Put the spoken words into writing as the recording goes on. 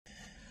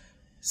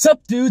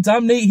Sup, dudes?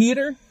 I'm Nate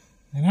Heater.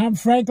 And I'm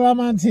Frank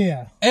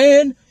Lamontia.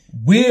 And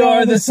we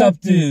are the Sup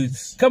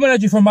Dudes. Coming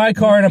at you from my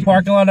car in a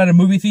parking lot at a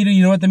movie theater.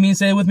 You know what that means?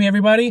 Say it with me,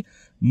 everybody.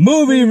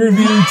 Movie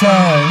review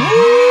time.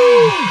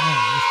 Woo!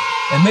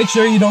 And make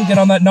sure you don't get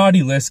on that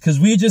naughty list, because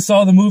we just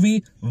saw the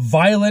movie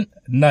Violent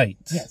Night.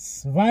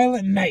 Yes,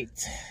 Violent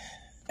Night.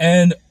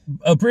 And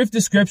a brief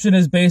description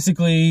is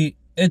basically,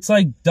 it's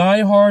like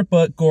Die Hard,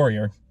 but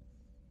gorier.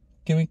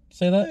 Can we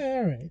say that? Yeah,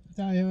 all right.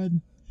 Die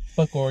Hard.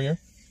 But gorier.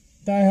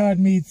 Die Hard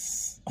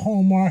meets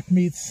Hallmark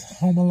meets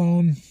Home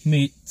Alone.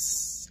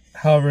 Meets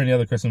however many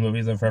other Christmas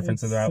movies I've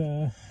referenced throughout.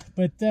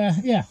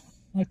 Yeah,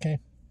 okay.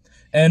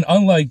 And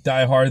unlike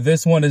Die Hard,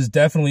 this one is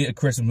definitely a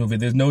Christmas movie.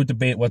 There's no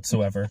debate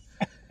whatsoever.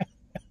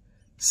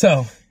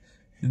 So,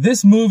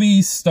 this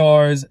movie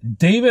stars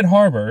David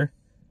Harbour.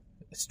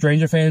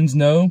 Stranger fans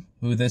know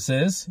who this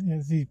is.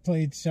 Yes, he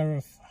played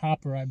Sheriff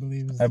Hopper, I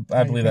believe. I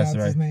believe that's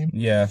right. His name.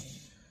 Yeah.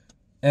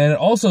 And it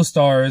also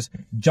stars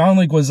John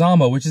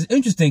Leguizamo, which is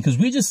interesting because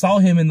we just saw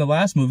him in the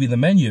last movie, The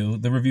Menu,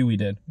 the review we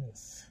did.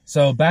 Yes.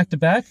 So back to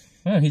back,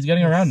 he's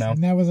getting around now.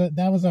 And that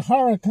was a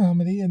horror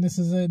comedy, and this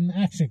is an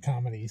action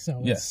comedy.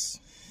 So yes,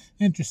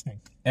 interesting.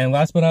 And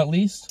last but not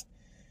least,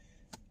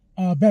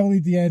 Beverly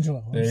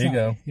D'Angelo. There you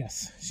go.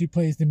 Yes, she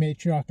plays the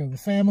matriarch of the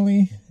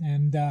family,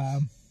 and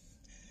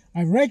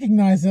I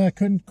recognized her. I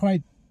couldn't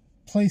quite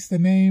place the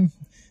name.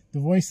 The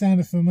voice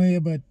sounded familiar,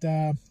 but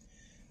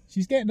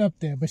she's getting up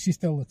there, but she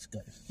still looks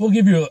good. We'll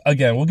give you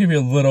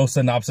a little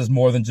synopsis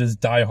more than just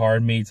Die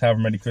Hard meets however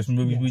many Christmas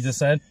movies we just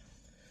said.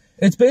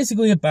 It's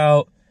basically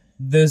about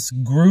this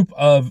group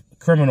of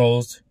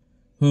criminals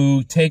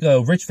who take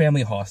a rich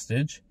family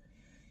hostage,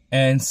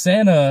 and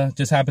Santa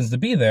just happens to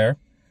be there,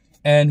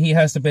 and he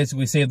has to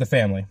basically save the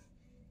family.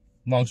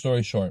 Long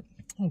story short.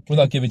 Okay.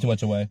 Without giving too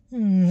much away.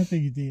 I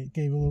think you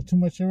gave a little too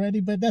much already,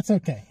 but that's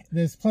okay.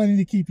 There's plenty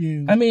to keep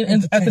you. I mean,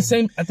 and at the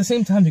same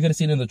time, you're gonna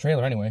see it in the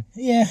trailer anyway.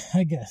 Yeah,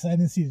 I guess I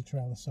didn't see the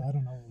trailer, so I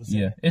don't know what was.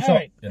 Yeah, it's all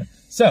right. Yeah.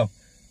 So,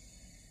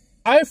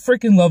 I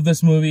freaking love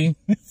this movie.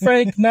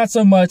 Frank, not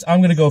so much.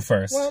 I'm gonna go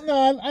first. Well,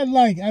 no, I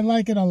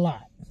like it a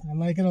lot. I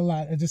like it a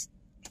lot. I just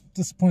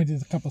disappointed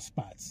in a couple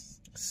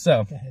spots.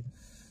 So, go ahead.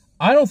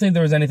 I don't think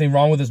there was anything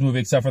wrong with this movie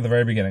except for the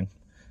very beginning.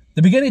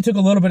 The beginning took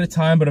a little bit of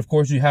time, but of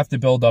course you have to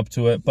build up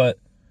to it. But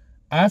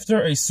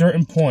after a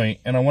certain point,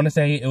 and I want to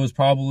say it was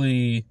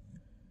probably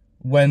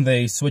when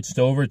they switched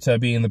over to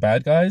being the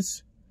bad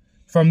guys,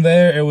 from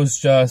there it was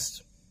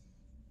just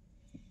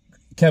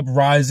kept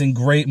rising.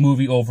 Great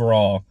movie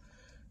overall.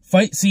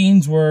 Fight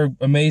scenes were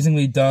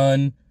amazingly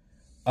done.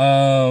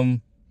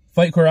 Fight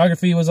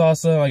choreography was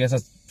awesome. I guess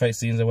that's fight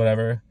scenes or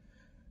whatever.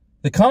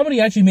 The comedy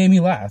actually made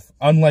me laugh,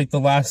 unlike the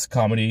last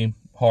comedy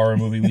horror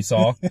movie we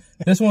saw.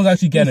 This one was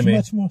actually getting me.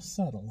 Much more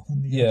subtle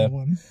than the other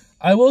one.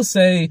 I will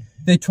say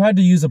they tried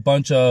to use a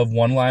bunch of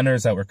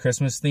one-liners that were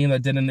Christmas themed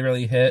that didn't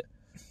really hit.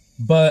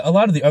 But a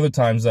lot of the other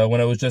times, though, when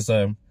it was just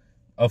a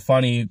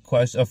funny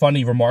question, a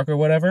funny remark or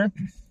whatever,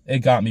 it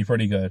got me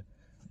pretty good.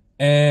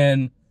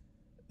 And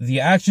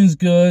the action's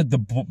good.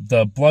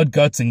 The blood,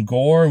 guts, and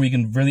gore. We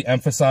can really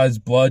emphasize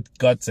blood,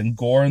 guts, and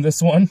gore in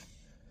this one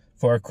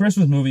for a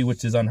Christmas movie,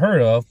 which is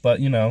unheard of. But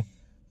you know,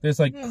 there's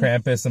like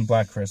Krampus and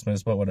Black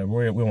Christmas, but whatever.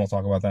 We won't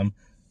talk about them.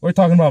 We're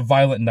talking about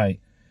Violent Night.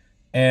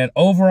 And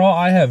overall,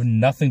 I have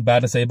nothing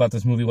bad to say about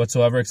this movie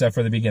whatsoever, except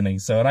for the beginning.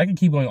 So, and I can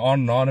keep going on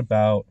and on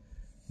about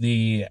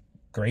the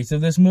greats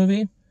of this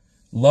movie.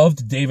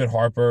 Loved David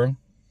Harbour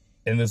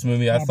in this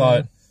movie. I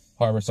thought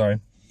Harbour, sorry.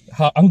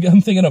 I'm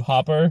thinking of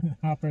Hopper.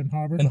 Hopper and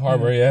Harbour. And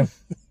Harbour, yeah.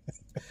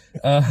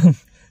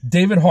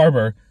 David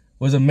Harbour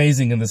was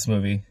amazing in this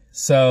movie.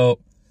 So,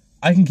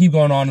 I can keep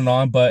going on and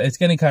on, but it's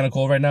getting kind of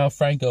cold right now.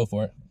 Frank, go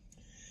for it.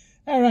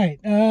 All right.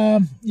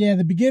 Yeah,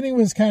 the beginning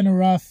was kind of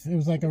rough. It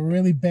was like a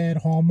really bad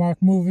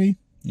Hallmark movie.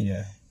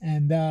 Yeah.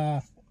 And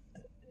I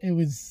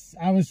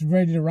was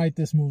ready to write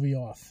this movie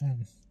off.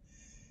 And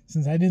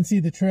since I didn't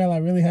see the trailer, I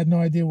really had no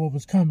idea what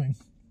was coming.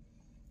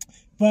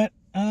 But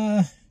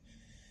if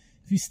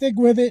you stick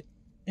with it,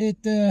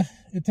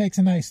 it takes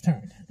a nice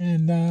turn.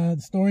 And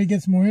the story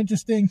gets more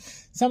interesting.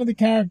 Some of the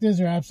characters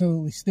are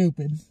absolutely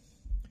stupid.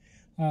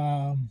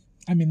 I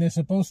mean, they're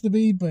supposed to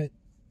be, but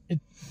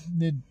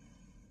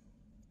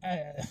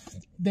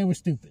they were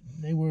stupid.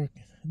 They were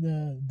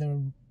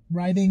the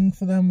writing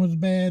for them was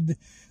bad.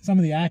 Some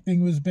of the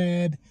acting was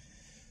bad,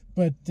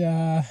 but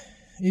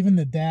even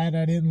the dad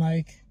I didn't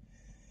like.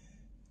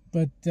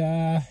 But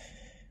oh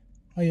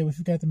yeah, we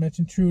forgot to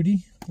mention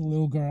Trudy, the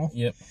little girl.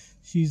 Yep,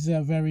 she's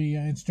very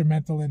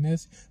instrumental in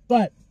this.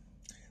 But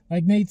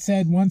like Nate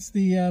said, once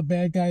the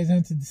bad guys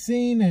entered the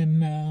scene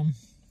and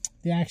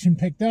the action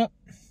picked up,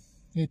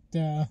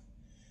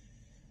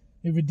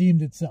 it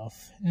redeemed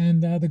itself.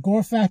 And the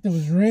gore factor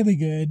was really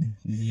good.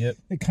 Yep.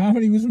 The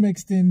comedy was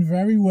mixed in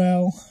very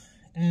well.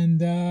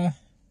 And it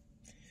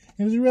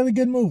was a really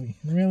good movie.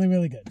 Really,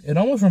 really good. It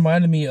almost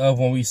reminded me of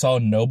when we saw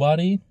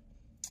Nobody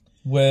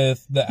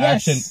with the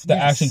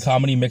action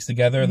comedy mixed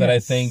together. That I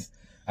think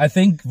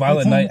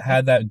Violent Night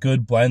had that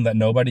good blend that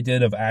Nobody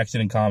did of action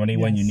and comedy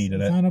when you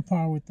needed it. It's on a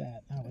par with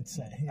that, I would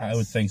say. Yes. I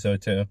would think so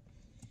too.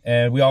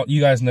 And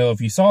you guys know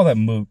if you saw that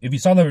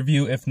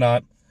review. If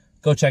not,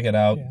 go check it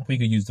out. Yeah. We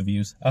could use the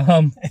views.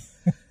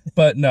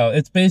 But no,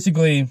 it's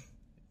basically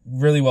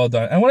really well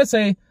done. I want to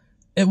say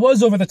it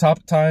was over the top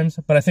at times,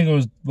 but I think it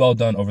was well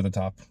done over the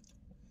top.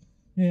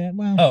 Yeah,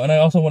 well. Oh, and I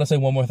also want to say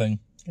one more thing.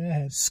 Go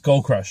ahead.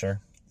 Skull Crusher.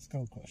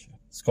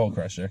 Skull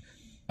Crusher.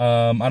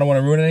 I don't want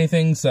to ruin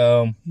anything,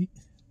 so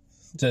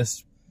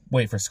just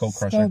wait for Skull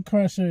Crusher. Skull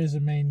Crusher is a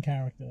main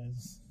character.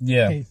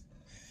 Yeah.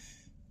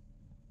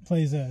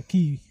 Plays a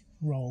key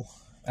role.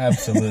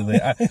 Absolutely.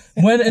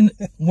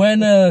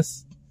 When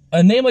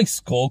a name like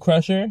Skull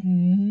Crusher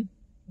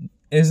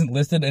isn't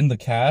listed in the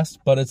cast,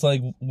 but it's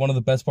like one of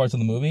the best parts of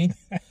the movie,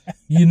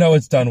 you know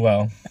it's done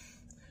well.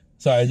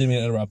 Sorry, I didn't mean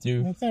to interrupt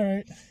you. That's all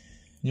right.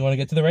 You want to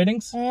get to the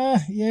ratings?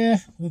 Yeah,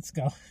 let's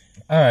go.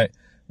 All right.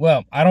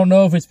 Well, I don't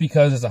know if it's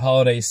because it's a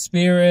holiday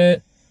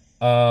spirit,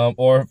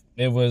 or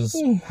it was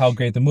how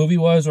great the movie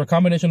was, or a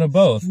combination of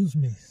both. Excuse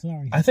me,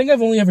 sorry. I think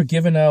I've only ever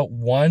given out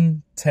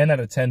one 10 out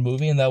of 10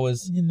 movie, and that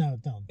was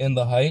don't. In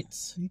the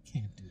Heights. You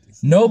can't do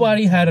this.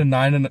 Nobody had a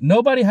 9,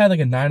 nobody had like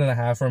a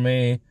 9.5 for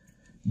me.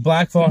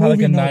 Black Phone had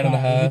like a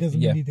 9.5. He doesn't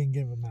mean he didn't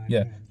give a 9.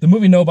 Yeah. The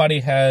movie Nobody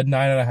had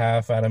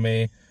 9.5 out of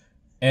me.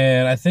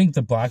 And I think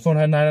the Black Phone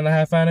had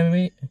 9.5 out of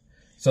me.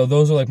 So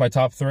those are like my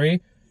top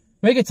 3.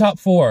 Make it top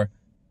 4.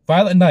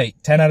 Violent Night,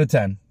 10 out of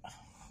 10.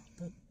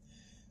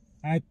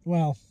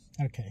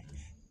 Okay.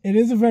 It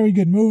is a very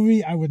good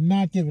movie. I would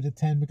not give it a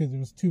 10 because there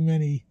was too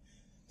many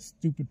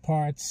stupid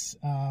parts.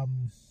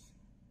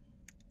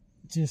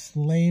 Just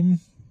lame.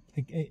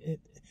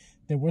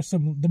 There were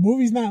the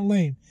movie's not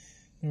lame.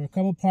 There were a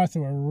couple parts that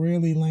were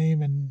really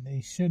lame and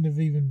they shouldn't have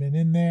even been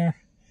in there.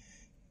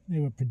 They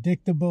were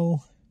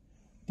predictable.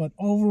 But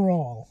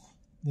overall,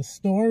 the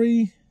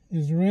story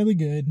is really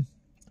good.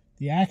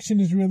 The action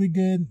is really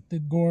good. The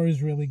gore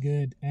is really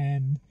good.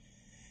 And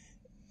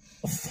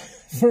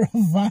for a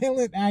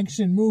violent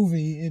action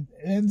movie, it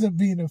ends up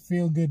being a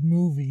feel-good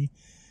movie.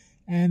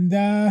 And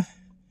I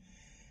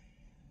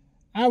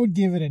would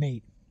give it an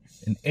 8.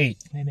 An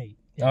 8. An 8.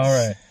 Yes. All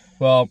right.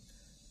 Well,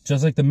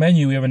 just like the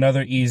menu, we have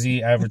another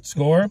easy average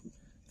score.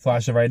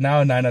 Flash it right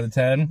now, 9 out of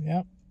 10.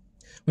 Yep.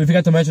 We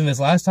forgot to mention this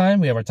last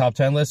time. We have our top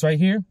 10 list right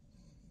here.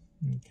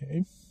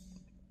 Okay.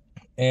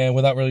 And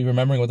without really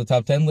remembering what the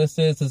top 10 list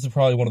is, this is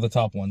probably one of the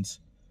top ones.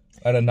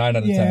 At a 9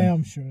 out of 10. Yeah,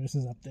 I'm sure this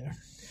is up there.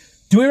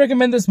 Do we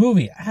recommend this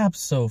movie?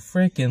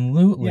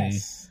 Abso-freaking-lutely.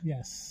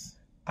 Yes.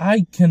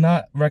 I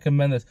cannot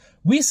recommend this.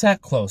 We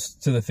sat close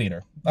to the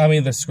theater. I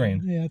mean, the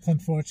screen. Yeah, it's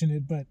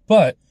unfortunate, but...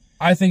 But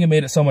I think it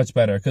made it so much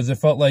better because it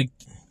felt like...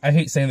 I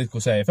hate saying this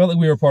cliche. It felt like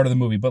we were part of the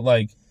movie, but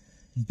like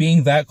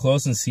being that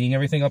close and seeing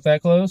everything up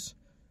that close,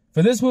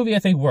 for this movie, I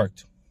think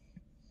worked.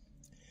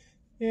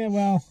 Yeah,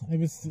 well, it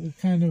was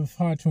kind of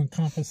hard to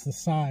encompass the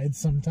sides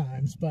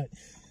sometimes, but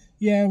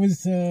yeah,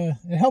 it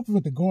helped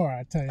with the gore,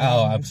 I tell you.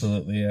 Oh,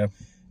 absolutely, yeah.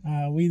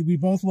 We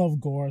both love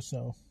gore,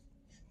 so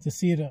to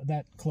see it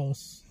that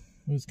close,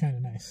 it was kind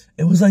of nice.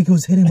 It was like it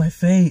was hitting my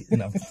face.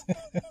 No,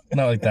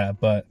 not like that,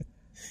 but...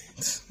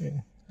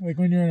 Yeah, like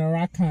when you're in a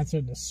rock concert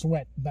and the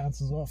sweat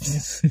bounces off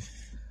you.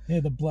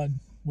 Yeah, the blood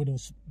would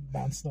have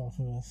bounced off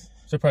of us.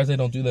 Surprised they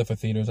don't do that for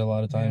theaters a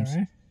lot of times.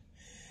 Yeah,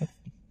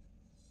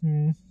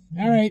 right?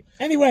 All right.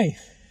 Anyway.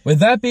 With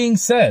that being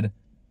said,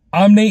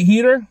 I'm Nate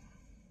Heater.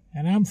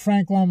 And I'm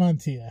Frank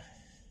Lamontia.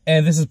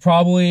 And this is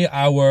probably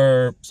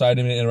our... Sorry, I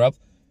didn't mean to interrupt.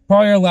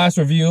 Probably our last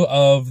review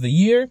of the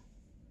year.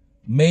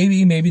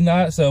 Maybe, maybe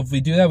not. So if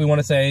we do that, we want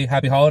to say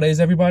happy holidays,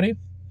 everybody.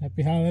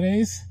 Happy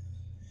holidays.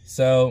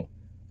 So,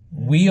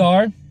 we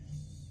are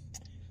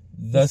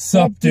the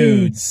Sup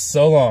Dudes.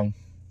 So long.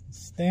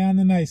 Stay on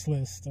the nice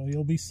list or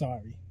you'll be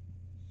sorry.